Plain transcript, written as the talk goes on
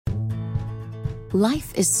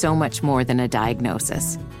Life is so much more than a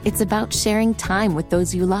diagnosis. It's about sharing time with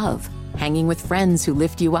those you love, hanging with friends who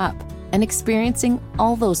lift you up, and experiencing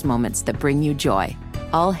all those moments that bring you joy.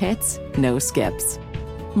 All hits, no skips.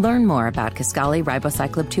 Learn more about Kisqali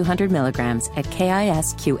Ribociclib 200 milligrams at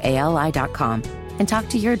KISQALI.com and talk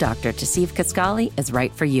to your doctor to see if Kisqali is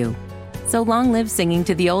right for you. So long live singing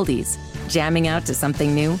to the oldies, jamming out to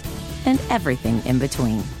something new, and everything in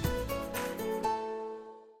between.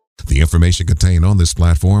 The information contained on this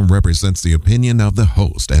platform represents the opinion of the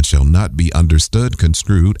host and shall not be understood,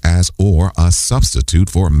 construed as, or a substitute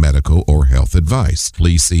for medical or health advice.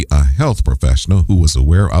 Please see a health professional who is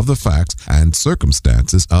aware of the facts and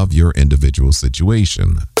circumstances of your individual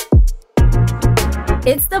situation.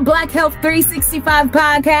 It's the Black Health 365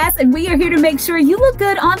 podcast, and we are here to make sure you look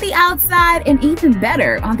good on the outside and even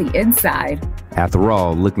better on the inside. After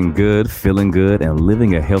all, looking good, feeling good, and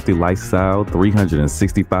living a healthy lifestyle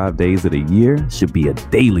 365 days of the year should be a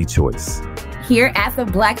daily choice. Here at the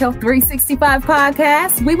Black Health 365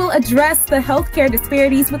 podcast, we will address the healthcare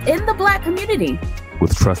disparities within the Black community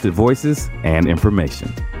with trusted voices and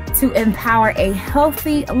information to empower a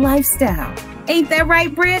healthy lifestyle. Ain't that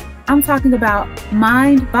right, Britt? I'm talking about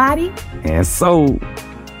mind, body, and soul.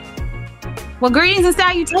 Well, greetings and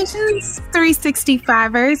salutations,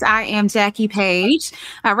 365ers. I am Jackie Page,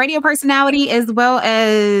 a radio personality as well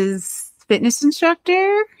as fitness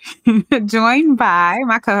instructor, joined by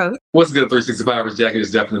my co-host. What's good, 365ers? Jackie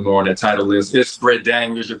is definitely more on that title list. It's Britt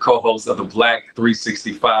Daniels, your co-host of the Black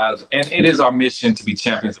 365, and it is our mission to be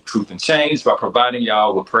champions of truth and change by providing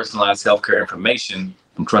y'all with personalized healthcare information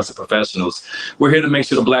from trusted professionals. We're here to make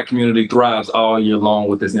sure the Black community thrives all year long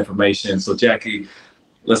with this information. So, Jackie,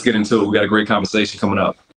 let's get into it. We got a great conversation coming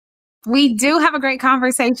up. We do have a great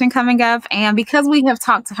conversation coming up. And because we have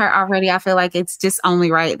talked to her already, I feel like it's just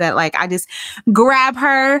only right that I just grab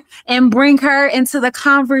her and bring her into the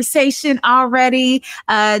conversation already.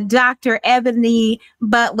 Dr. Ebony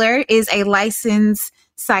Butler is a licensed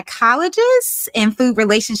psychologist and food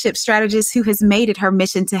relationship strategist who has made it her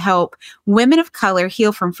mission to help women of color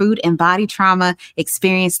heal from food and body trauma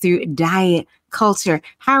experienced through diet culture.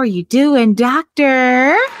 How are you doing,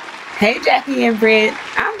 doctor? Hey, Jackie and Britt.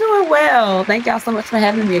 I'm doing well. Thank y'all so much for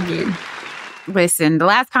having me again. Listen, the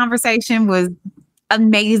last conversation was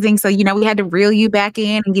amazing. So, we had to reel you back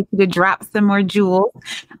in and get you to drop some more jewels.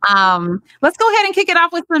 Let's go ahead and kick it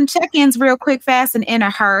off with some check-ins real quick, fast, and in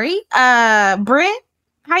a hurry. Britt,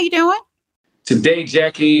 how you doing? Today,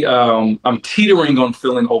 Jackie, I'm teetering on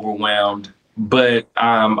feeling overwhelmed, but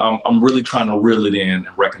I'm really trying to reel it in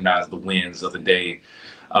and recognize the wins of the day.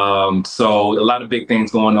 So a lot of big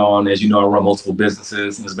things going on. As you know, I run multiple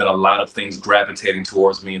businesses, and there's been a lot of things gravitating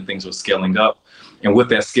towards me, and things are scaling up. And with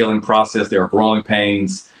that scaling process, there are growing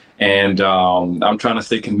pains. And I'm trying to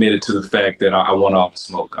stay committed to the fact that I want all the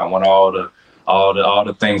smoke. I want all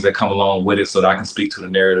the things that come along with it, so that I can speak to the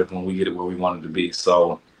narrative when we get it where we want it to be.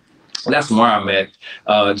 So that's where I'm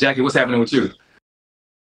at. Jackie, what's happening with you?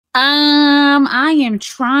 I am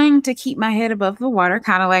trying to keep my head above the water,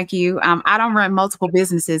 kind of like you. I don't run multiple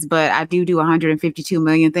businesses, but I do 152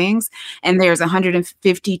 million things. And there's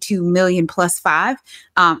 152 million plus 5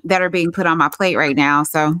 that are being put on my plate right now.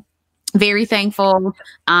 So very thankful,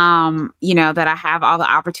 that I have all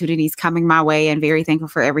the opportunities coming my way, and very thankful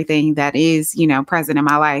for everything that is, present in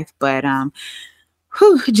my life. But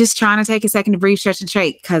just trying to take a second to breathe, stretch, and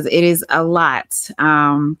shake, because it is a lot.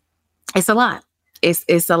 It's a lot.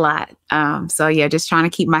 It's a lot. So yeah, just trying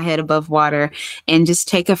to keep my head above water and just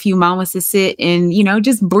take a few moments to sit and,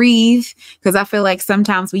 just breathe. Because I feel like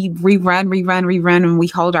sometimes we rerun, and we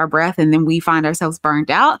hold our breath, and then we find ourselves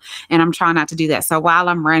burned out. And I'm trying not to do that. So while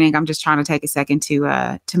I'm running, I'm just trying to take a second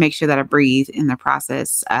to make sure that I breathe in the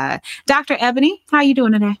process. Dr. Ebony, how are you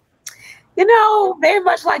doing today? Very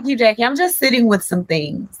much like you, Jackie. I'm just sitting with some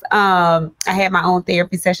things. I had my own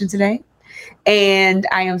therapy session today. And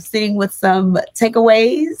I am sitting with some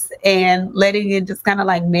takeaways and letting it just kind of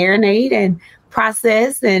marinate and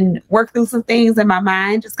process and work through some things in my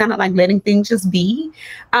mind, just kind of letting things just be.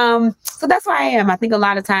 So that's where I am. I think a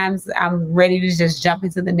lot of times I'm ready to just jump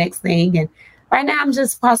into the next thing. And right now I'm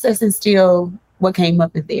just processing still what came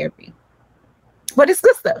up in therapy. But it's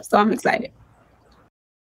good stuff. So I'm excited.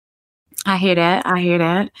 I hear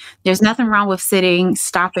that. There's nothing wrong with sitting,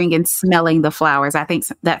 stopping, and smelling the flowers. I think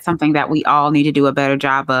that's something that we all need to do a better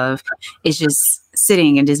job of, is just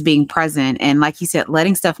sitting and just being present. And like you said,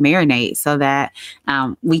 letting stuff marinate so that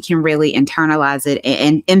we can really internalize it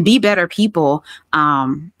and be better people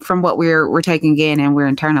from what we're taking in and we're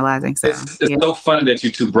internalizing. So it's so funny that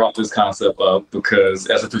you two brought this concept up, because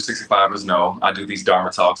as the 365ers know, I do these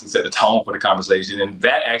Dharma talks and set the tone for the conversation. And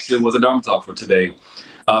that actually was a Dharma talk for today.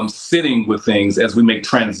 Sitting with things as we make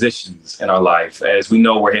transitions in our life. As we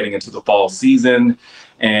know, we're heading into the fall season.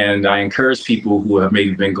 And I encourage people who have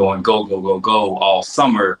maybe been going go all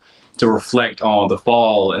summer to reflect on the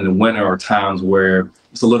fall and the winter are times where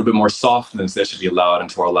it's a little bit more softness that should be allowed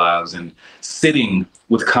into our lives, and sitting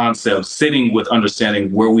with concepts, sitting with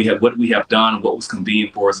understanding what we have done, what was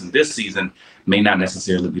convenient for us in this season may not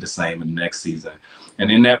necessarily be the same in the next season.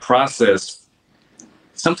 And in that process,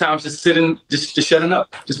 sometimes just sitting, just shutting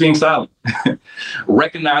up, just being silent,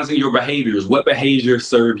 recognizing your behaviors, what behaviors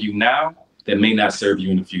serve you now that may not serve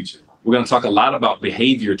you in the future. We're going to talk a lot about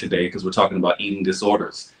behavior today because we're talking about eating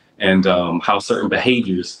disorders and how certain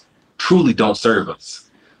behaviors truly don't serve us,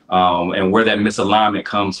 and where that misalignment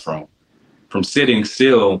comes from. From sitting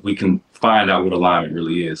still, we can find out what alignment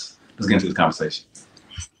really is. Let's get into the conversation.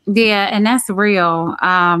 Yeah, and that's real.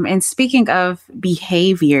 And speaking of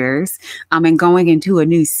behaviors, and going into a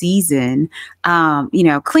new season,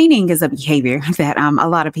 cleaning is a behavior that a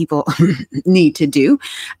lot of people need to do.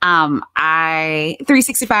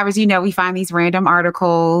 365ers, we find these random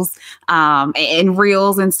articles and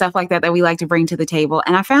reels and stuff like that we like to bring to the table.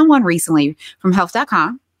 And I found one recently from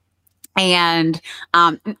health.com. And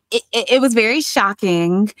it was very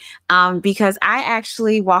shocking because I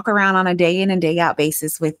actually walk around on a day in and day out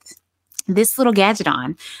basis with this little gadget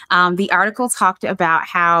on. The article talked about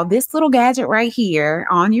how this little gadget right here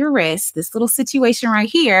on your wrist, this little situation right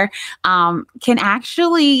here, can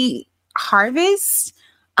actually harvest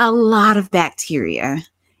a lot of bacteria.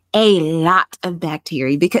 Because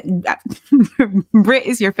Britt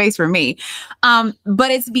is your face for me.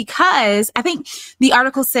 But it's because I think the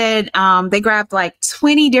article said they grabbed like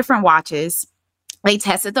 20 different watches. They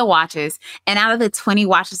tested the watches, and out of the 20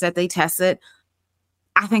 watches that they tested,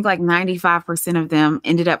 I think like 95% of them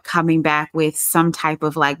ended up coming back with some type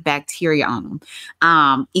of like bacteria on them.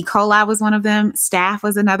 E. coli was one of them. Staph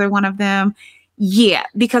was another one of them. Yeah,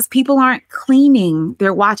 because people aren't cleaning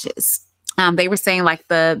their watches. They were saying like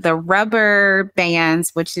the rubber bands,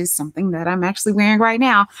 which is something that I'm actually wearing right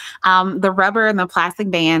now. The rubber and the plastic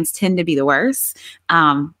bands tend to be the worst.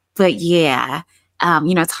 But yeah,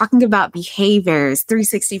 talking about behaviors,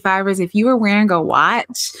 365ers, if you are wearing a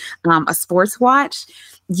watch, a sports watch,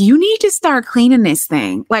 you need to start cleaning this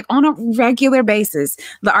thing like on a regular basis.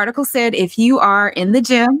 The article said if you are in the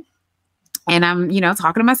gym, and I'm,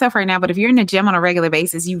 talking to myself right now, but if you're in the gym on a regular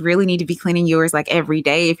basis, you really need to be cleaning yours like every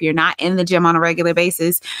day. If you're not in the gym on a regular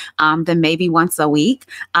basis, then maybe once a week.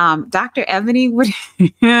 Dr. Ebony, what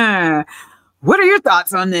are your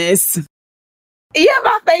thoughts on this? Yeah,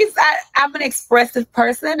 my face, I'm an expressive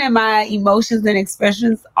person, and my emotions and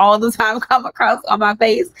expressions all the time come across on my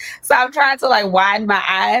face. So I'm trying to like widen my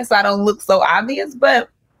eyes so I don't look so obvious. But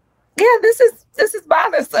yeah, this is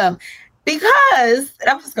bothersome. Because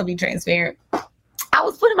I'm just going to be transparent. I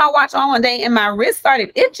was putting my watch on one day and my wrist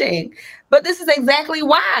started itching. But this is exactly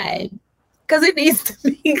why. Because it needs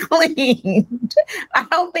to be cleaned. I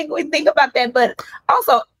don't think we think about that. But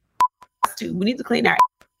also, we need to clean our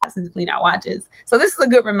and clean our watches. So this is a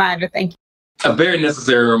good reminder. Thank you. A very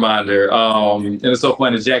necessary reminder. And it's so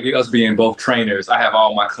funny, Jackie, us being both trainers, I have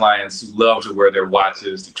all my clients who love to wear their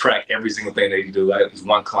watches to track every single thing they do. I have this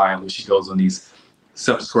one client where she goes on these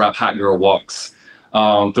self-described hot girl walks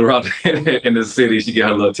throughout in the city. She get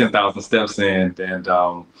her little 10,000 steps in, and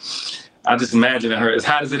I just imagine her as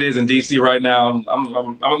hot as it is in DC right now. I'm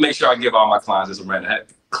gonna make sure I give all my clients this reminder: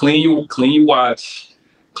 clean your watch,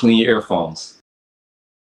 clean your earphones.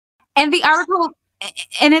 And the article,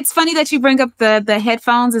 and it's funny that you bring up the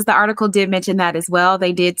headphones, as the article did mention that as well.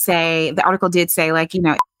 The article did say like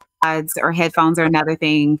or headphones are another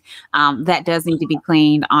thing that does need to be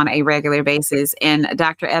cleaned on a regular basis. And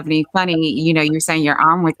Dr. Ebony, funny, you're saying your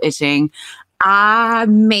arm was itching.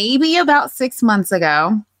 Maybe about 6 months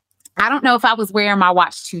ago, I don't know if I was wearing my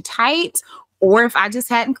watch too tight or if I just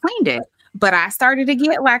hadn't cleaned it, but I started to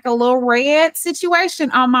get like a little red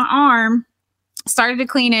situation on my arm. Started to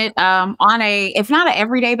clean it on if not an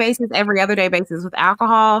everyday basis, every other day basis with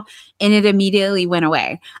alcohol, and it immediately went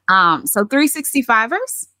away. So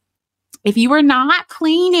 365ers, if you are not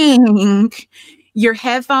cleaning your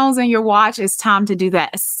headphones and your watch, it's time to do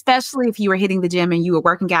that, especially if you are hitting the gym and you are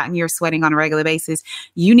working out and you're sweating on a regular basis.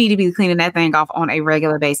 You need to be cleaning that thing off on a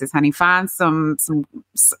regular basis, honey. Find some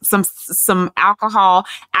alcohol,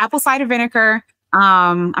 apple cider vinegar,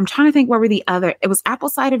 I'm trying to think what were the other. It was apple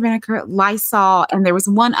cider vinegar, Lysol, and there was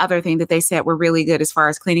one other thing that they said were really good as far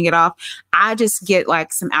as cleaning it off. I just get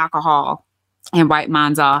like some alcohol and wipe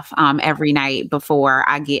mine off every night before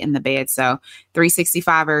I get in the bed. So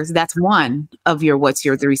 365ers, that's one of your what's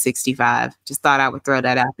your 365. Just thought I would throw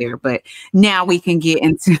that out there. But now we can get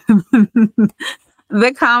into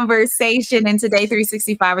the conversation. And today,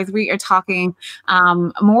 365ers, we are talking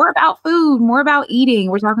more about food, more about eating.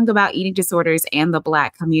 We're talking about eating disorders and the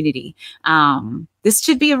Black community. This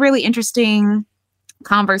should be a really interesting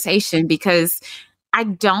conversation because I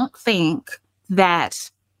don't think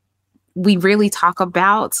that we really talk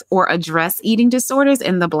about or address eating disorders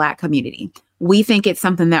in the Black community. We think it's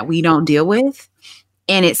something that we don't deal with,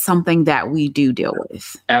 and it's something that we do deal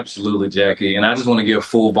with. Absolutely, Jackie. And I just want to give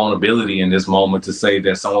full vulnerability in this moment to say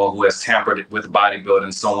that someone who has tampered with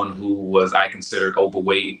bodybuilding, someone who was, I considered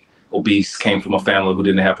overweight, obese, came from a family who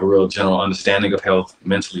didn't have a real general understanding of health,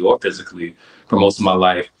 mentally or physically, for most of my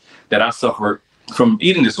life, that I suffered from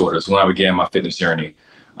eating disorders when I began my fitness journey.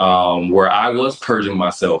 Where I was purging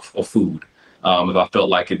myself of food if I felt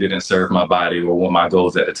like it didn't serve my body or what my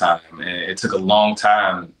goals at the time. And it took a long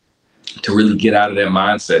time to really get out of that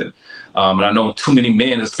mindset. And I know too many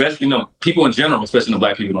men, especially, people in general, especially the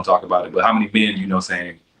Black people, don't talk about it, but how many men,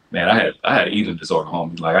 saying, man, I had an eating disorder,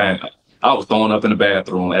 homie. Like I was throwing up in the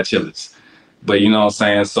bathroom at Chili's. But you know what I'm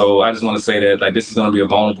saying? So I just want to say that like this is going to be a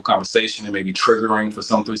vulnerable conversation. It may be triggering for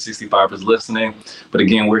some 365ers listening. But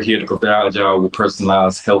again, we're here to provide y'all with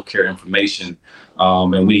personalized healthcare information.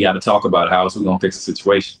 And we got to talk about how we're going to fix the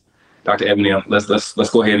situation. Dr. Ebony,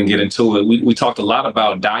 let's go ahead and get into it. We talked a lot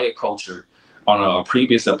about diet culture on a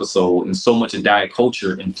previous episode, and so much of diet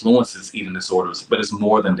culture influences eating disorders, but it's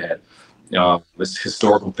more than that. It's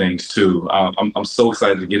historical things too. I'm so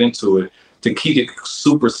excited to get into it. To keep it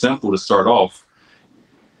super simple to start off,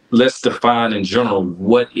 let's define in general,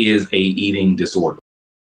 what is a eating disorder?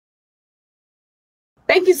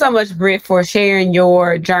 Thank you so much, Britt, for sharing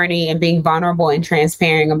your journey and being vulnerable and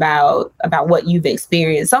transparent about what you've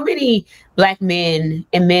experienced. So many Black men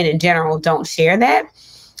and men in general don't share that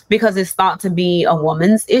because it's thought to be a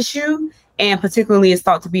woman's issue, and particularly it's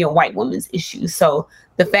thought to be a white woman's issue. So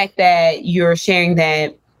the fact that you're sharing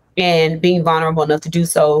that and being vulnerable enough to do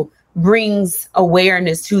so brings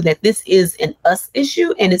awareness to that this is an us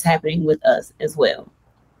issue and it's happening with us as well.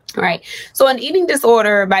 All right. So an eating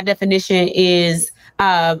disorder, by definition, is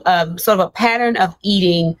sort of a pattern of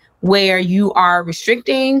eating where you are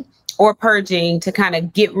restricting or purging to kind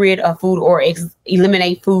of get rid of food or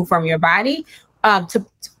eliminate food from your body to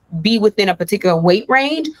be within a particular weight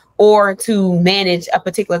range or to manage a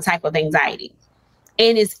particular type of anxiety.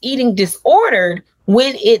 And it's eating disordered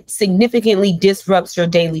when it significantly disrupts your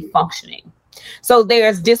daily functioning. So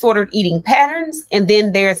there's disordered eating patterns, and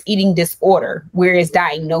then there's eating disorder where it's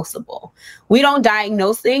diagnosable. We don't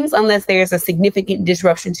diagnose things unless there's a significant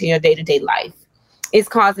disruption to your day-to-day life. It's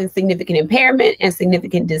causing significant impairment and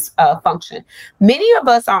significant dysfunction. Many of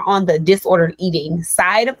us are on the disordered eating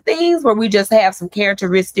side of things, where we just have some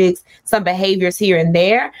characteristics, some behaviors here and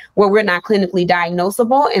there where we're not clinically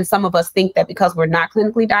diagnosable. And some of us think that because we're not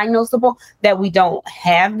clinically diagnosable, that we don't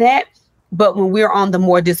have that. But when we're on the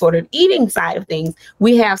more disordered eating side of things,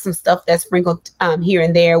 we have some stuff that's sprinkled here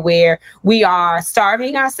and there where we are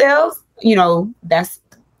starving ourselves. That's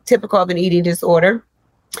typical of an eating disorder.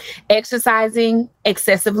 Exercising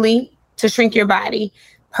excessively to shrink your body,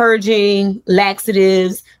 purging,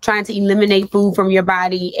 laxatives, trying to eliminate food from your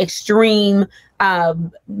body, extreme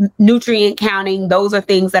nutrient counting. Those are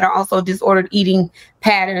things that are also disordered eating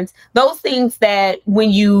patterns. Those things that when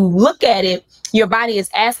you look at it, your body is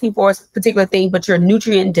asking for a particular thing, but you're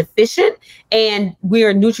nutrient deficient. And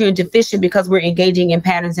we're nutrient deficient because we're engaging in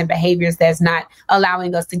patterns and behaviors that's not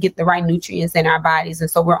allowing us to get the right nutrients in our bodies. And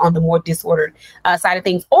so we're on the more disordered side of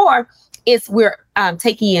things. Or we're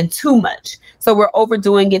taking in too much. So we're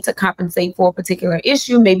overdoing it to compensate for a particular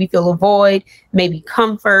issue, maybe fill a void, maybe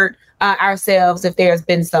comfort ourselves if there's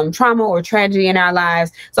been some trauma or tragedy in our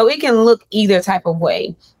lives. So it can look either type of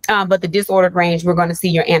way. But the disordered range, we're going to see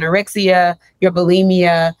your anorexia, your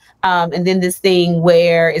bulimia, and then this thing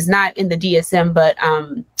where it's not in the DSM, but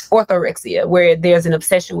orthorexia, where there's an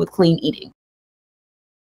obsession with clean eating.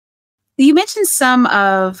 You mentioned some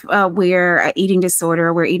of where eating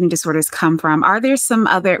disorders come from. Are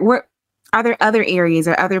there other areas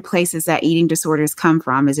or other places that eating disorders come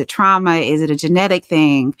from? Is it trauma? Is it a genetic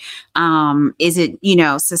thing? Is it,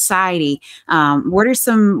 society? Where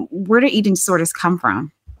do eating disorders come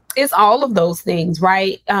from? It's all of those things,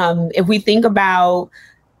 right? If we think about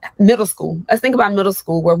middle school, let's think about middle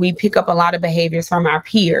school, where we pick up a lot of behaviors from our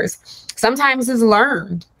peers. Sometimes it's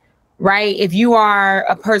learned, right? If you are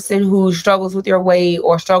a person who struggles with your weight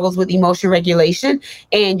or struggles with emotion regulation,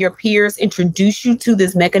 and your peers introduce you to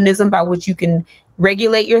this mechanism by which you can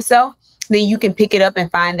regulate yourself, then you can pick it up and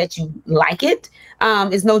find that you like it.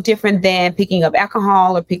 It's no different than picking up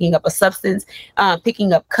alcohol or picking up a substance,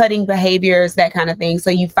 picking up cutting behaviors, that kind of thing. So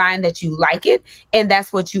you find that you like it, and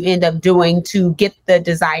that's what you end up doing to get the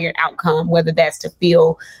desired outcome, whether that's to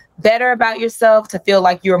feel better about yourself, to feel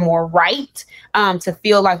like you're more right, to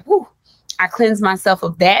feel like, whoo, I cleanse myself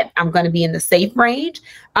of that. I'm going to be in the safe range.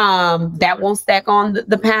 That won't stack on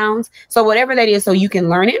the pounds. So whatever that is, so you can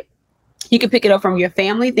learn it. You can pick it up from your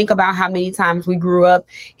family. Think about how many times we grew up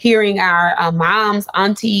hearing our moms,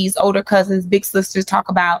 aunties, older cousins, big sisters talk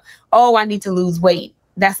about, oh, I need to lose weight.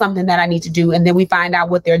 That's something that I need to do. And then we find out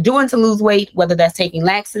what they're doing to lose weight, whether that's taking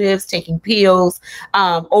laxatives, taking pills,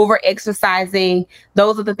 over exercising.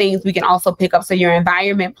 Those are the things we can also pick up. So your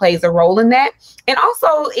environment plays a role in that. And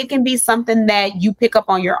also it can be something that you pick up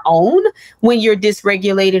on your own when you're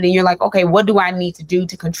dysregulated and you're like, okay, what do I need to do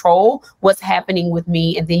to control what's happening with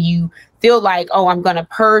me? And then you feel like, oh, I'm going to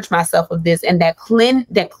purge myself of this. And that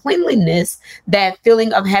cleanliness, that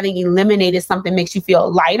feeling of having eliminated something makes you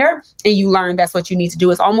feel lighter. And you learn that's what you need to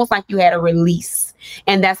do. It's almost like you had a release.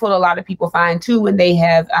 And that's what a lot of people find too when they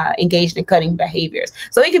have engaged in cutting behaviors.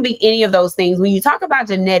 So it can be any of those things. When you talk about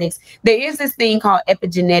genetics, there is this thing called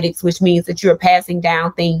epigenetics, which means that you're passing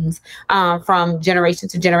down things from generation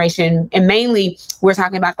to generation. And mainly we're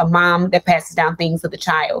talking about the mom that passes down things to the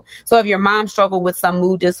child. So if your mom struggled with some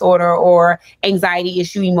mood disorder or anxiety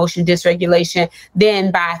issue, emotion dysregulation,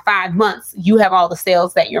 then by 5 months, you have all the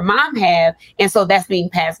cells that your mom had. And so that's being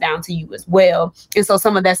passed down to you as well. And so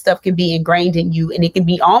some of that stuff can be ingrained in you, and it can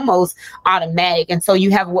be almost automatic. And so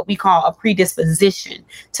you have what we call a predisposition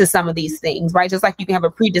to some of these things, right? Just like you can have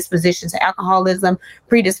a predisposition to alcoholism,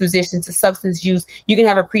 predisposition to substance use, you can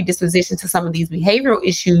have a predisposition to some of these behavioral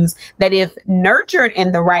issues that, if nurtured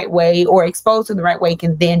in the right way or exposed in the right way,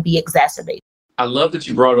 can then be exacerbated. I love that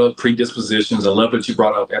you brought up predispositions. I love that you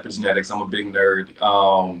brought up epigenetics. I'm a big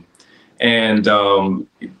nerd. And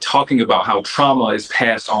talking about how trauma is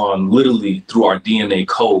passed on literally through our DNA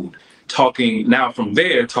code. Talking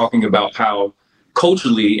about how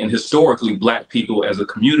culturally and historically Black people as a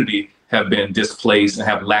community have been displaced and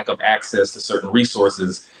have lack of access to certain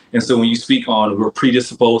resources. And so when you speak on we're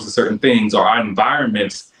predisposed to certain things, or our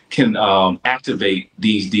environments can activate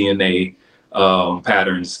these DNA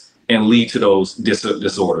patterns and lead to those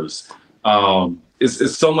disorders.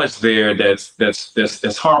 It's so much there that's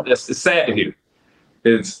it's sad to hear.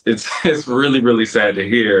 It's really, really sad to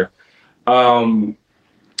hear.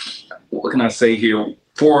 What can I say here?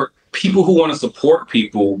 For people who want to support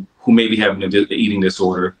people who may be having an eating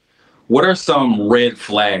disorder, what are some red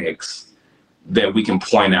flags that we can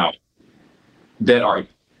point out that are...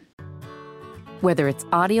 Whether it's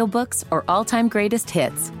audiobooks or all-time greatest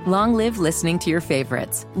hits, long live listening to your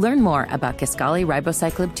favorites. Learn more about Kisqali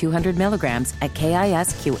Ribociclib 200 milligrams at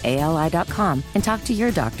KISQALI.com and talk to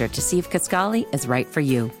your doctor to see if Kisqali is right for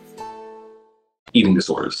you. Eating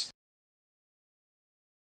disorders.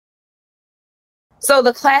 So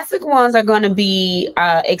the classic ones are going to be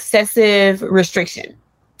excessive restriction.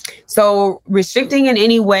 So restricting in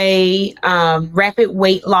any way, rapid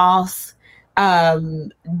weight loss,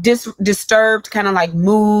 disturbed kind of like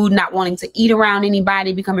mood, not wanting to eat around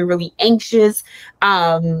anybody, becoming really anxious,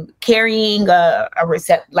 carrying a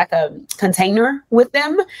container with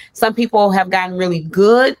them. Some people have gotten really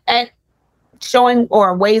good at showing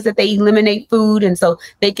or ways that they eliminate food. And so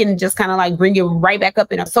they can just kind of like bring it right back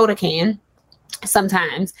up in a soda can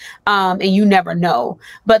sometimes, and you never know.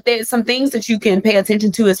 But there's some things that you can pay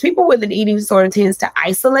attention to. As people with an eating disorder tends to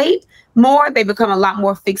isolate more, they become a lot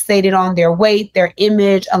more fixated on their weight, their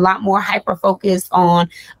image, a lot more hyper-focused on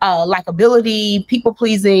likability,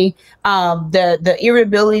 people-pleasing. The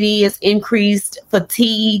irritability is increased,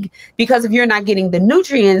 fatigue, because if you're not getting the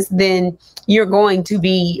nutrients, then you're going to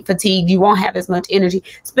be fatigued. You won't have as much energy.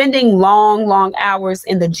 Spending long hours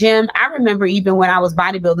in the gym. I remember even when I was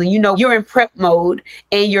bodybuilding, you're in prep mode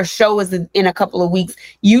and your show is in a couple of weeks.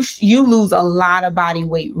 You lose a lot of body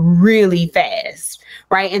weight really fast.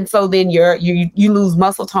 Right. And so then you lose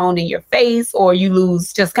muscle tone in your face, or you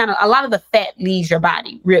lose just kind of a lot of the fat leaves your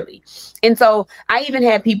body, really. And so I even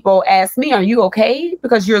had people ask me, are you okay?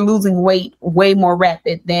 Because you're losing weight way more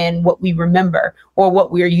rapid than what we remember or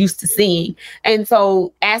what we're used to seeing. And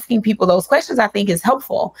so asking people those questions, I think, is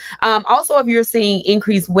helpful. Also, if you're seeing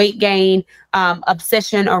increased weight gain,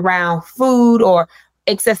 obsession around food, or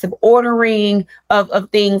excessive ordering of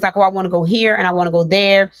things like, oh, I want to go here and I want to go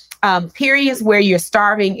there. Periods where you're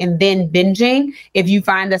starving and then binging. If you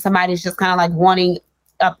find that somebody's just kind of like wanting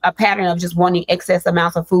a pattern of just wanting excess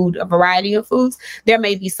amounts of food, a variety of foods, there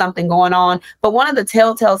may be something going on. But one of the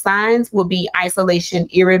telltale signs will be isolation,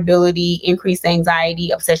 irritability, increased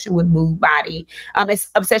anxiety, obsession with mood, body,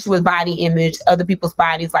 obsession with body image, other people's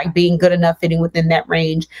bodies, like being good enough, fitting within that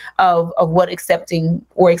range of what accepting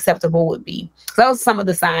or acceptable would be. So those are some of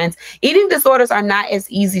the signs. Eating disorders are not as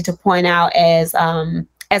easy to point out as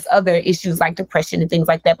other issues like depression and things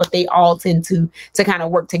like that, but they all tend to kind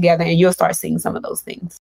of work together, and you'll start seeing some of those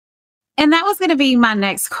things. And that was going to be my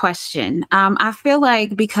next question. I feel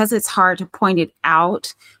like because it's hard to point it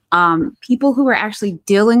out, people who are actually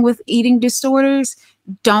dealing with eating disorders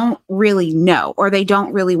don't really know, or they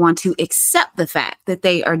don't really want to accept the fact that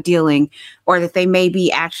they are dealing, or that they may be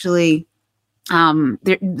actually,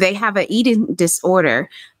 they have an eating disorder.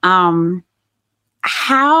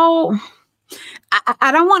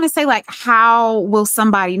 I don't want to say like, how will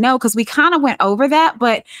somebody know? Because we kind of went over that,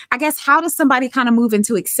 but I guess how does somebody kind of move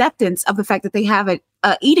into acceptance of the fact that they have a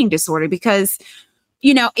eating disorder? Because,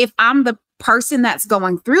 you know, if I'm the person that's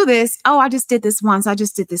going through this, oh, I just did this once, I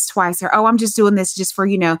just did this twice, or, oh, I'm just doing this just for,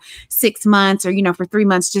 6 months, or, for 3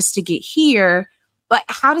 months just to get here. But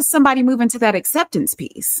how does somebody move into that acceptance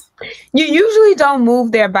piece? You usually don't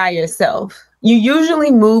move there by yourself. You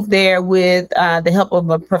usually move there with the help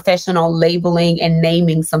of a professional labeling and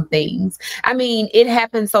naming some things. I mean, it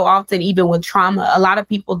happens so often, even with trauma. A lot of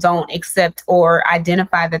people don't accept or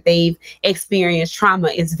identify that they've experienced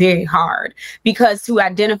trauma. It's very hard, because to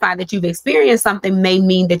identify that you've experienced something may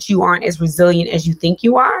mean that you aren't as resilient as you think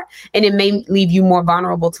you are. And it may leave you more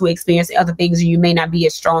vulnerable to experience other things, or you may not be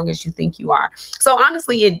as strong as you think you are. So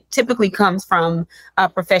honestly, it typically comes from a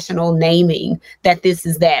professional naming that this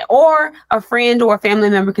is that, or a friend or a family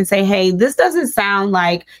member can say, hey, this doesn't sound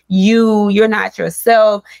like you're not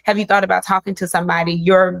yourself. Have you thought about talking to somebody?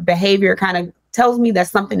 Your behavior kind of tells me that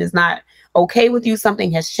something is not okay with you.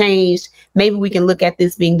 Something has changed. Maybe we can look at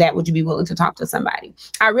this being that. Would you be willing to talk to somebody?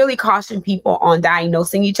 I really caution people on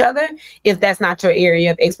diagnosing each other if that's not your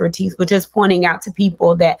area of expertise, but just pointing out to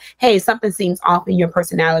people that, hey, something seems off in your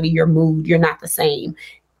personality, your mood, you're not the same.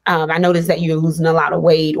 I noticed that you're losing a lot of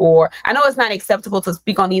weight, or I know it's not acceptable to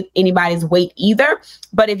speak on anybody's weight either.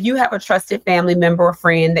 But if you have a trusted family member or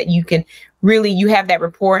friend that you have that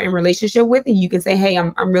rapport and relationship with, and you can say, hey,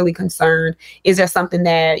 I'm really concerned. Is there something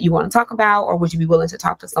that you want to talk about? Or would you be willing to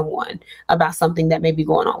talk to someone about something that may be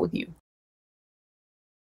going on with you?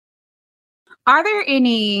 Are there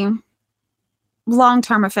any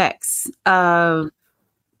long-term effects of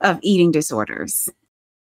eating disorders?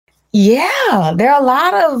 Yeah, there are a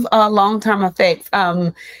lot of long-term effects.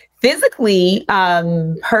 Physically,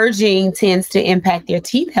 purging tends to impact your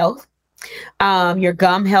teeth health, your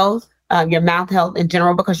gum health, your mouth health in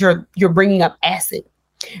general, because you're bringing up acid,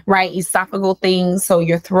 right? Esophageal things, so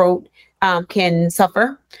your throat can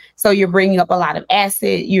suffer. So you're bringing up a lot of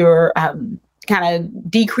acid. You're kind of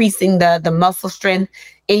decreasing the muscle strength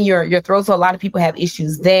in your throat. So a lot of people have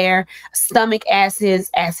issues there. Stomach acids,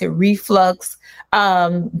 acid reflux.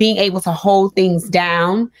 Being able to hold things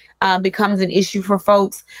down becomes an issue for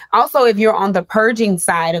folks. Also, if you're on the purging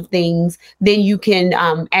side of things, then you can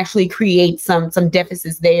actually create some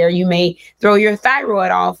deficits there. You may throw your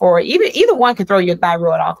thyroid off, or either one can throw your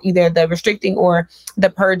thyroid off, either the restricting or the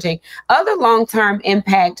purging. Other long-term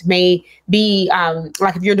impact may be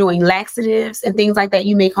like if you're doing laxatives and things like that,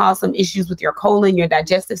 you may cause some issues with your colon, your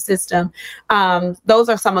digestive system. Those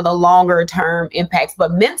are some of the longer term impacts.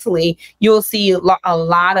 But mentally, you'll see a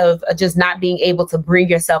lot of just not being able to bring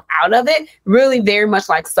yourself out of it. Really, very much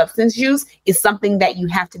like substance use, is something that you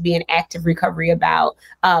have to be in active recovery about,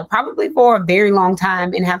 probably for a very long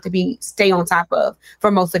time, and have to stay on top of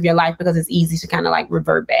for most of your life, because it's easy to kind of like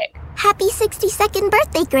revert back. Happy 62nd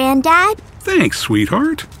birthday, Granddad. Thanks,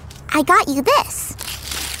 sweetheart. I got you this.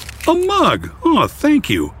 A mug. Oh, thank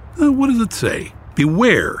you. What does it say?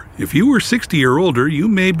 Beware, if you are 60 or older, you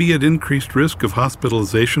may be at increased risk of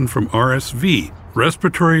hospitalization from RSV,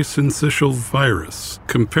 respiratory syncytial virus,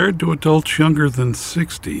 compared to adults younger than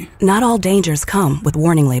 60. Not all dangers come with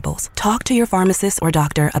warning labels. Talk to your pharmacist or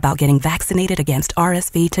doctor about getting vaccinated against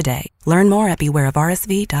RSV today. Learn more at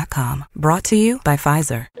bewareofrsv.com. Brought to you by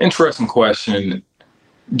Pfizer. Interesting question.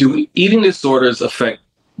 Do eating disorders affect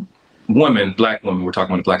women, Black women, we're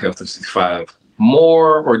talking about Black Health 65,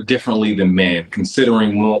 more or differently than men,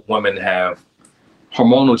 considering women have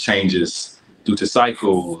hormonal changes due to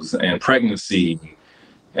cycles and pregnancy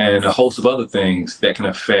and a host of other things that can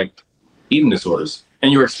affect eating disorders,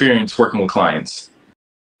 and your experience working with clients?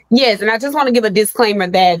 Yes, and I just want to give a disclaimer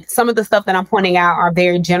that some of the stuff that I'm pointing out are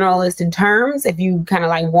very generalist in terms. If you kind of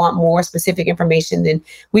like want more specific information, then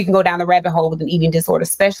we can go down the rabbit hole with an eating disorder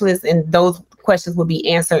specialist, and those questions will be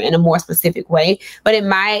answered in a more specific way. But in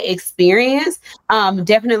my experience,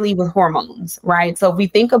 definitely with hormones, right? So if we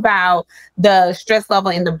think about the stress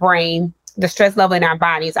level in the brain, the stress level in our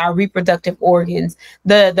bodies, our reproductive organs,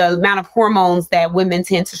 the amount of hormones that women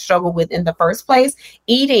tend to struggle with in the first place,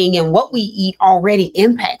 eating and what we eat already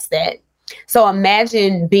impacts that. So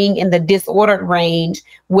imagine being in the disordered range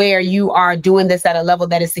where you are doing this at a level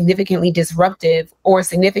that is significantly disruptive or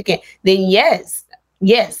significant, then yes,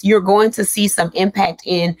 you're going to see some impact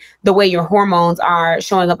in the way your hormones are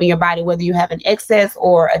showing up in your body, whether you have an excess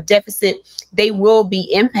or a deficit, they will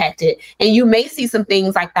be impacted. And you may see some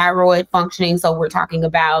things like thyroid functioning. So we're talking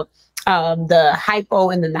about the hypo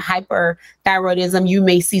and then the hyperthyroidism. You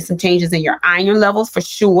may see some changes in your iron levels for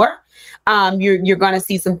sure. You're going to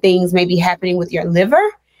see some things maybe happening with your liver.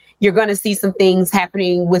 You're going to see some things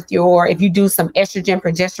happening with if you do some estrogen,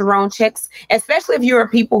 progesterone checks, especially if you're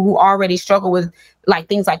people who already struggle with like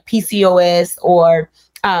things like PCOS or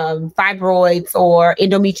fibroids or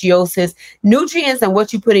endometriosis. Nutrients and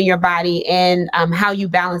what you put in your body and how you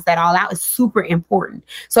balance that all out is super important.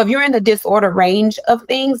 So if you're in the disorder range of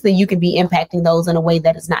things, then you can be impacting those in a way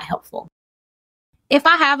that is not helpful. If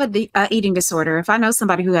I have an eating disorder, if I know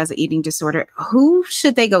somebody who has an eating disorder, who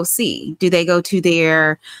should they go see? Do they go to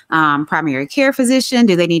their primary care physician?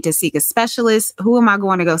 Do they need to seek a specialist? Who am I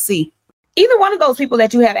going to go see? Either one of those people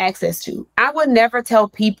that you have access to. I would never tell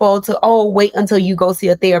people to, wait until you go see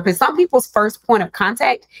a therapist. Some people's first point of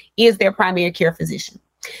contact is their primary care physician.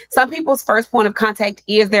 Some people's first point of contact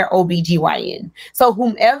is their OBGYN. So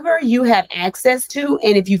whomever you have access to,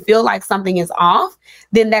 and if you feel like something is off,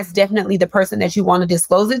 then that's definitely the person that you want to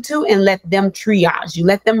disclose it to and let them triage you.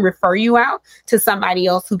 Let them refer you out to somebody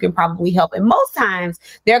else who can probably help. And most times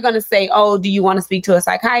they're going to say, do you want to speak to a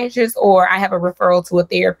psychiatrist? Or I have a referral to a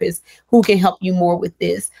therapist who can help you more with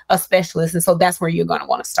this, a specialist. And so that's where you're going to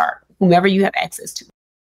want to start, whomever you have access to.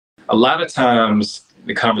 A lot of times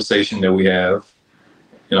the conversation that we have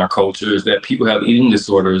in our culture is that people have eating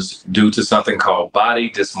disorders due to something called body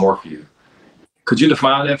dysmorphia. Could you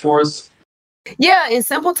define that for us? Yeah, in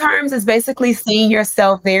simple terms, it's basically seeing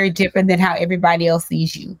yourself very different than how everybody else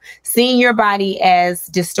sees you. Seeing your body as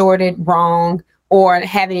distorted, wrong, or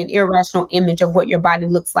having an irrational image of what your body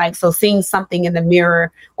looks like. So seeing something in the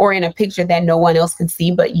mirror or in a picture that no one else can see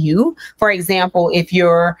but you. For example, if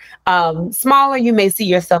you're smaller, you may see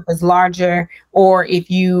yourself as larger, or if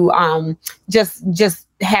you just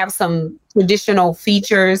have some traditional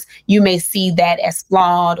features, you may see that as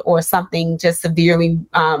flawed or something just severely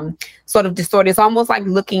sort of distorted. It's almost like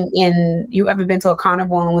you ever been to a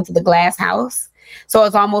carnival and went to the glass house? So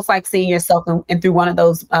it's almost like seeing yourself in through one of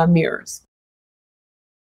those mirrors.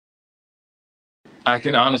 I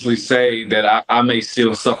can honestly say that I may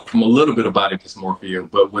still suffer from a little bit of body dysmorphia,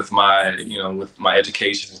 but with my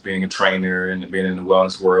education as being a trainer and being in the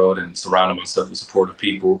wellness world and surrounding myself with supportive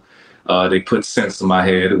people, they put sense in my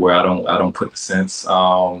head where I don't put the sense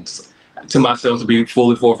to myself to be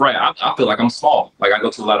fully forthright. I feel like I'm small. Like I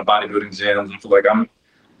go to a lot of bodybuilding gyms. I feel like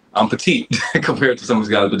I'm petite compared to some of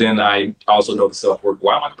these guys. But then I also know the self-worth.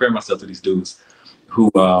 Why am I comparing myself to these dudes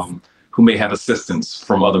who may have assistance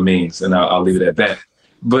from other means? And I'll leave it at that.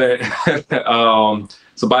 But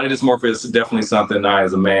so body dysmorphia is definitely something I,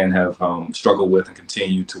 as a man, have struggled with and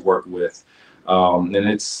continue to work with. And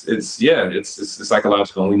it's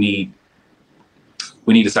psychological. And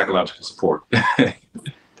we need a psychological support.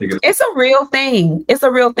 It's a real thing. It's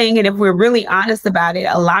a real thing. And if we're really honest about it,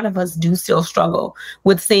 a lot of us do still struggle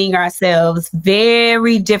with seeing ourselves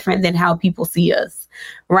very different than how people see us.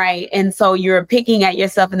 Right. And so you're picking at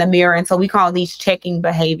yourself in the mirror. And so we call these checking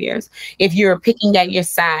behaviors. If you're picking at your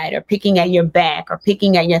side or picking at your back or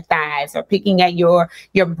picking at your thighs or picking at your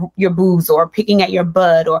boobs or picking at your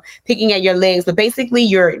butt or picking at your legs. But basically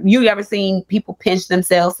you ever seen people pinch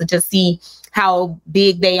themselves to just see how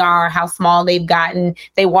big they are, how small they've gotten.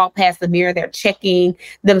 They walk past the mirror, they're checking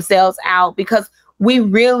themselves out because we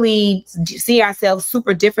really see ourselves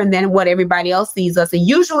super different than what everybody else sees us. And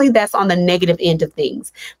usually that's on the negative end of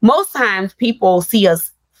things. Most times people see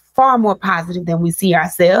us far more positive than we see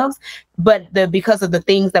ourselves. But because of the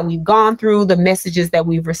things that we've gone through, the messages that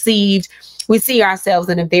we've received, we see ourselves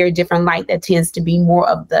in a very different light that tends to be more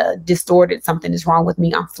of the distorted, something is wrong with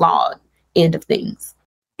me, I'm flawed end of things.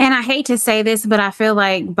 And I hate to say this, but I feel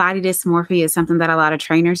like body dysmorphia is something that a lot of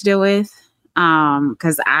trainers deal with.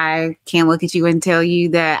 Because I can't look at you and tell you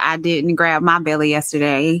that I didn't grab my belly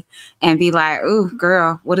yesterday and be like, "Ooh,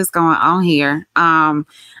 girl, what is going on here?"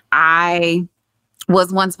 I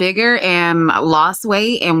was once bigger and lost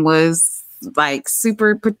weight and was like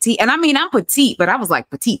super petite. And I mean, I'm petite, but I was like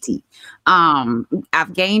petite.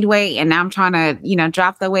 I've gained weight and now I'm trying to,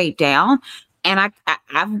 drop the weight down. And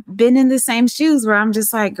I've been in the same shoes where I'm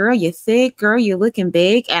just like, girl, you're thick, girl, you're looking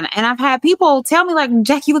big. And I've had people tell me like,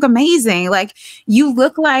 Jack, you look amazing. Like you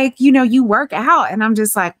look like, you work out. And I'm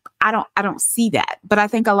just like, I don't see that. But I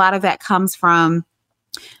think a lot of that comes from,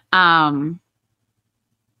 I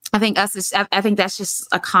think that's just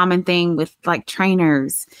a common thing with like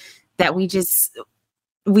trainers that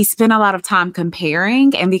we spend a lot of time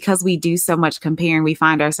comparing. And because we do so much comparing, we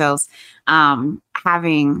find ourselves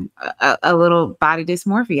having a little body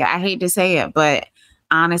dysmorphia. I hate to say it, but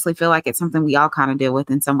I honestly feel like it's something we all kind of deal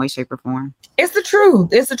with in some way, shape, or form. It's the truth.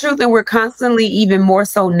 It's the truth. And we're constantly, even more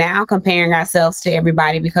so now, comparing ourselves to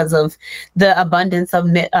everybody because of the abundance of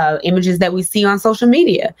images that we see on social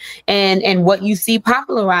media and what you see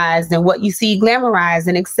popularized and what you see glamorized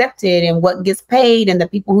and accepted and what gets paid and the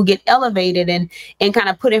people who get elevated and kind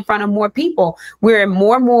of put in front of more people. We're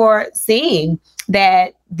more and more seeing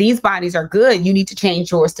that these bodies are good. You need to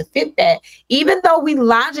change yours to fit that. Even though we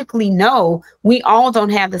logically know we all don't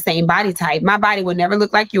have the same body type. My body will never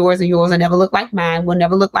look like yours, and yours will never look like mine, will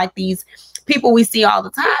never look like these people we see all the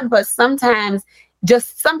time. But sometimes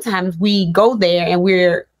we go there and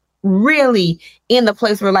we're really in the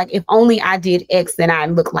place where like, if only I did X, then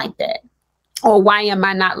I'd look like that. Or why am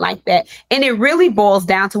I not like that? And it really boils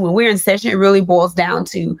down to, when we're in session, it really boils down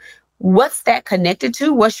to, what's that connected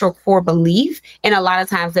to? What's your core belief? And a lot of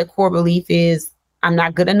times that core belief is, I'm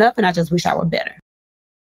not good enough and I just wish I were better.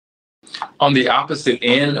 On the opposite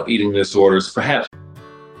end of eating disorders, perhaps.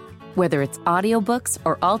 Whether it's audiobooks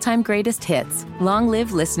or all-time greatest hits, long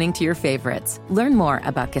live listening to your favorites. Learn more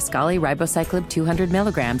about Kisqali Ribociclib 200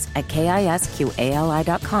 milligrams at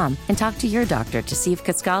KISQALI.com and talk to your doctor to see if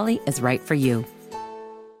Kisqali is right for you.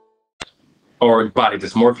 Or body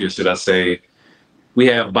dysmorphia, should I say. We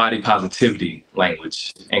have body positivity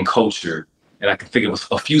language and culture. And I can think of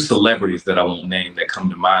a few celebrities that I won't name that come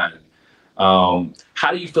to mind. How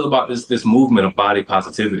do you feel about this movement of body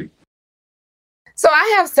positivity? So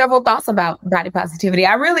I have several thoughts about body positivity.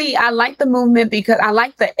 I like the movement because I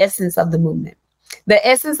like the essence of the movement. The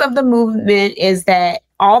essence of the movement is that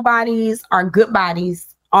all bodies are good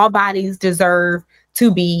bodies. All bodies deserve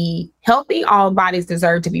to be healthy. All bodies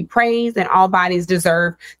deserve to be praised, and all bodies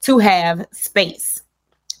deserve to have space.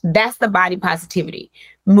 That's the body positivity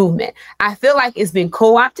movement. I feel like it's been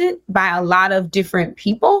co-opted by a lot of different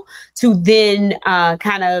people to then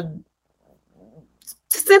kind of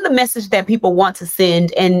send the message that people want to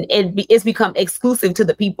send. And it's become exclusive to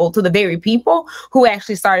the very people who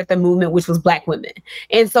actually started the movement, which was Black women.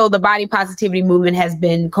 And so the body positivity movement has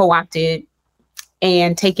been co-opted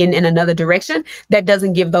and taken in another direction that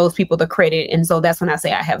doesn't give those people the credit. And so that's when I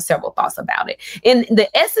say I have several thoughts about it. In the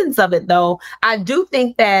essence of it, though, I do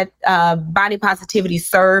think that body positivity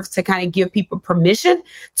serves to kind of give people permission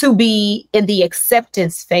to be in the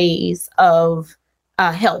acceptance phase of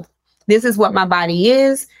health. This is what my body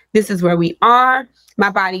is. This is where we are.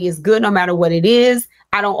 My body is good no matter what it is.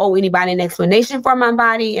 I don't owe anybody an explanation for my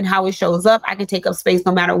body and how it shows up. I can take up space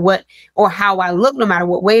no matter what or how I look, no matter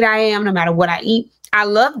what weight I am, no matter what I eat. I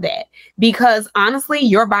love that because honestly,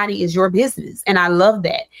 your body is your business. And I love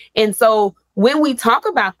that. And so when we talk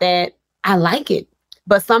about that, I like it.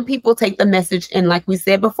 But some people take the message and, like we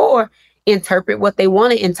said before, interpret what they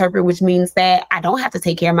want to interpret, which means that I don't have to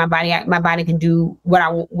take care of my body. My body can do what I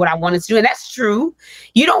want it to do. And that's true.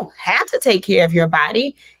 You don't have to take care of your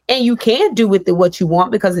body, and you can do with it what you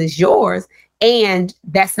want because it's yours. And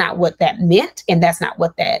that's not what that meant. And that's not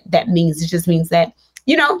what that means. It just means that,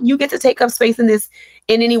 you get to take up space in this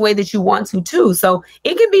in any way that you want to too. So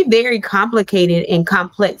it can be very complicated and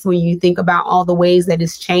complex when you think about all the ways that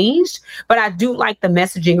it's changed. But I do like the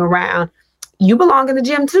messaging around, you belong in the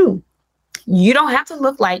gym too. You don't have to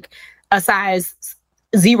look like a size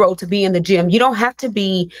 0 to be in the gym. You don't have to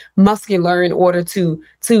be muscular in order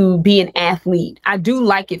to be an athlete. I do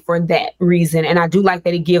like it for that reason. And I do like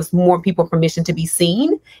that it gives more people permission to be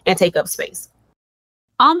seen and take up space.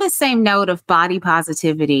 On the same note of body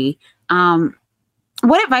positivity,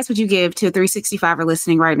 what advice would you give to a 365er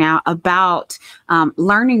listening right now about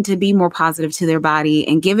learning to be more positive to their body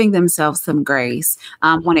and giving themselves some grace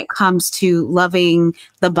when it comes to loving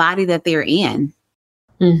the body that they're in?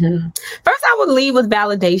 Mm-hmm. First, I would lead with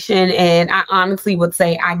validation. And I honestly would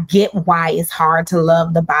say I get why it's hard to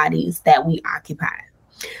love the bodies that we occupy.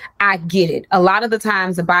 I get it. A lot of the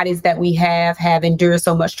times the bodies that we have endured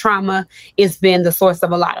so much trauma. It's been the source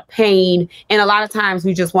of a lot of pain. And a lot of times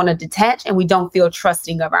we just want to detach and we don't feel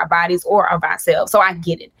trusting of our bodies or of ourselves. So I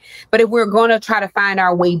get it. But if we're going to try to find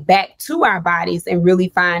our way back to our bodies and really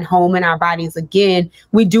find home in our bodies again,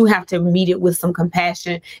 we do have to meet it with some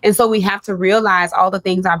compassion. And so we have to realize all the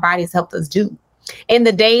things our bodies helped us do. In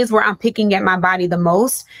the days where I'm picking at my body the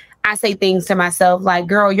most, I say things to myself like,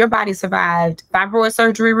 girl, your body survived fibroid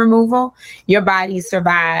surgery removal. Your body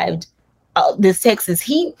survived this Texas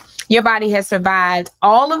heat. Your body has survived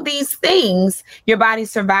all of these things. Your body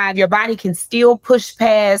survived. Your body can still push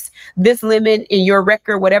past this limit in your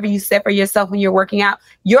record, whatever you set for yourself when you're working out.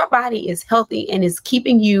 Your body is healthy and is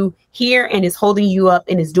keeping you here and is holding you up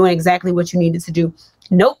and is doing exactly what you needed to do.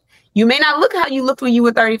 Nope. You may not look how you looked when you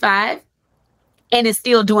were 35. And it's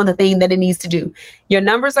still doing the thing that it needs to do. Your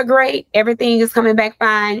numbers are great. Everything is coming back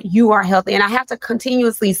fine. You are healthy. And I have to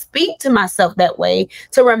continuously speak to myself that way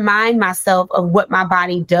to remind myself of what my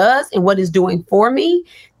body does and what it's doing for me,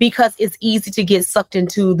 because it's easy to get sucked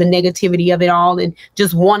into the negativity of it all and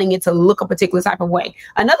just wanting it to look a particular type of way.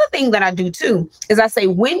 Another thing that I do too is I say,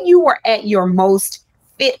 when you were at your most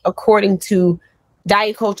fit according to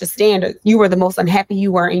diet culture standards, you were the most unhappy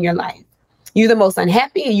you were in your life. You're the most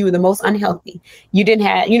unhappy and you were the most unhealthy. You didn't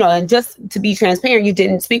have, and just to be transparent, you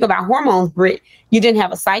didn't speak about hormones, Britt. You didn't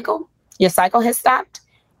have a cycle. Your cycle has stopped.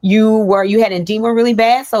 You had edema really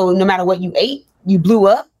bad. So no matter what you ate, you blew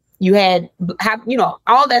up. You had,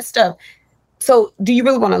 all that stuff. So do you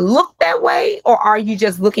really want to look that way, or are you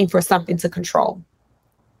just looking for something to control?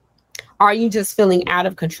 Are you just feeling out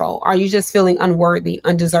of control? Are you just feeling unworthy,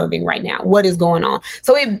 undeserving right now? What is going on?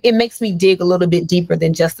 So it makes me dig a little bit deeper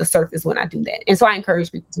than just the surface when I do that. And so I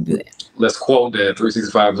encourage people to do that. Let's quote that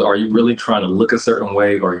 365. Are you really trying to look a certain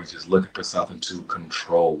way, or are you just looking for something to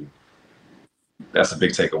control? That's a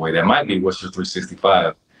big takeaway. That might be what's your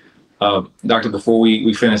 365. Doctor, before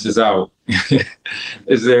we finish this out,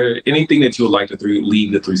 is there anything that you would like to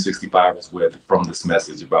leave the 365ers with from this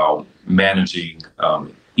message about managing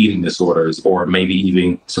eating disorders, or maybe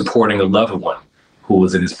even supporting a loved one who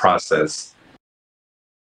was in this process?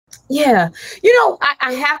 Yeah.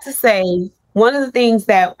 I have to say, one of the things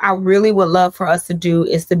that I really would love for us to do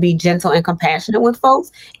is to be gentle and compassionate with folks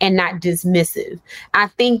and not dismissive. I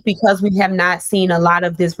think because we have not seen a lot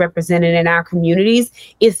of this represented in our communities,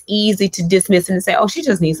 it's easy to dismiss and say, oh, she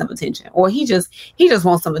just needs some attention, or he just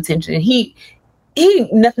wants some attention. And he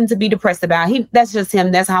nothing to be depressed about. That's just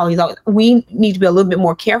him. That's how he's always. We need to be a little bit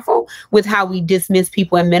more careful with how we dismiss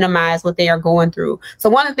people and minimize what they are going through. So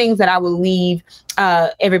one of the things that I will leave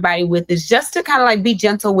everybody with is just to kind of like be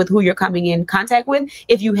gentle with who you're coming in contact with.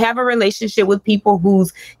 If you have a relationship with people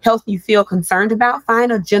whose health you feel concerned about,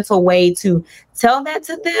 find a gentle way to tell that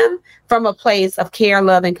to them from a place of care,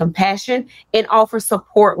 love, and compassion, and offer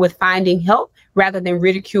support with finding help rather than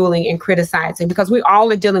ridiculing and criticizing, because we all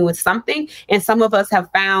are dealing with something. And some of us have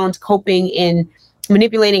found coping in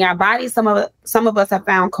manipulating our bodies. Some of us have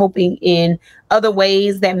found coping in other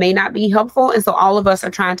ways that may not be helpful. And so all of us are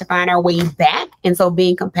trying to find our way back. And so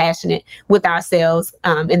being compassionate with ourselves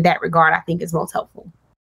in that regard, I think is most helpful.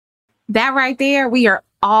 That right there, we are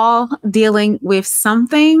all dealing with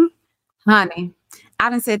something. Honey, I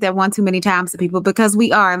done said that one too many times to people, because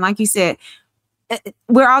we are. And like you said,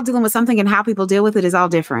 we're all dealing with something, and how people deal with it is all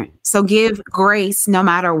different. So give grace no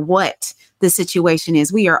matter what the situation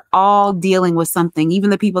is. We are all dealing with something. Even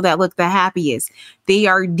the people that look the happiest, they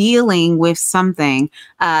are dealing with something.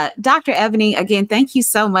 Dr. Ebony, again, thank you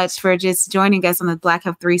so much for just joining us on the Black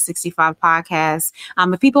Health 365 podcast.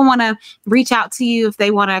 If people want to reach out to you, if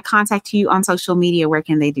they want to contact you on social media, where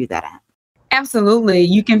can they do that at? Absolutely.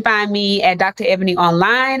 You can find me at Dr. Ebony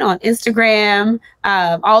online, on Instagram,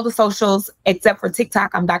 all the socials except for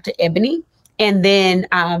TikTok. I'm Dr. Ebony. And then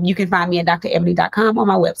you can find me at drebony.com on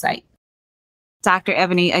my website. Dr.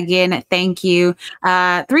 Ebony, again, thank you.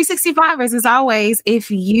 365ers, as always,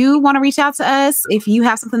 if you want to reach out to us, if you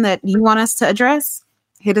have something that you want us to address,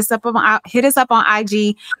 hit us up on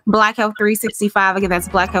IG, Black Health 365. Again, that's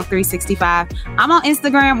Black Health 365. I'm on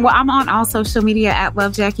Instagram. Well, I'm on all social media at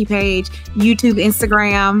Love Jackie Page, YouTube,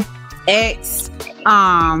 Instagram, X,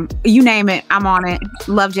 you name it, I'm on it.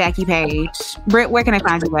 Love Jackie Page. Britt, where can I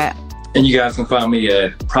find you at? And you guys can find me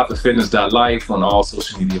at prophetfitness.life on all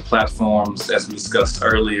social media platforms. As we discussed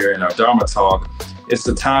earlier in our Dharma talk, it's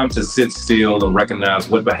the time to sit still and recognize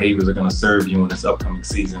what behaviors are going to serve you in this upcoming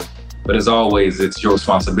season. But as always, it's your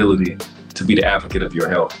responsibility to be the advocate of your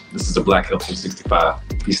health. This is the Black Health 365.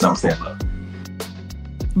 Peace, namaste, and love.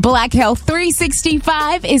 Black Health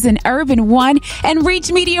 365 is an Urban One and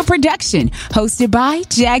Reach Media production, hosted by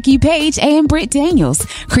Jackie Page and Britt Daniels,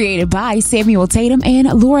 created by Samuel Tatum and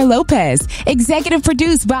Laura Lopez, executive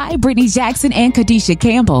produced by Brittany Jackson and Kadisha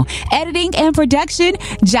Campbell, editing and production,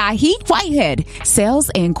 Jahi Whitehead, sales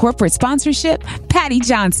and corporate sponsorship, Patty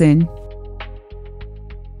Johnson.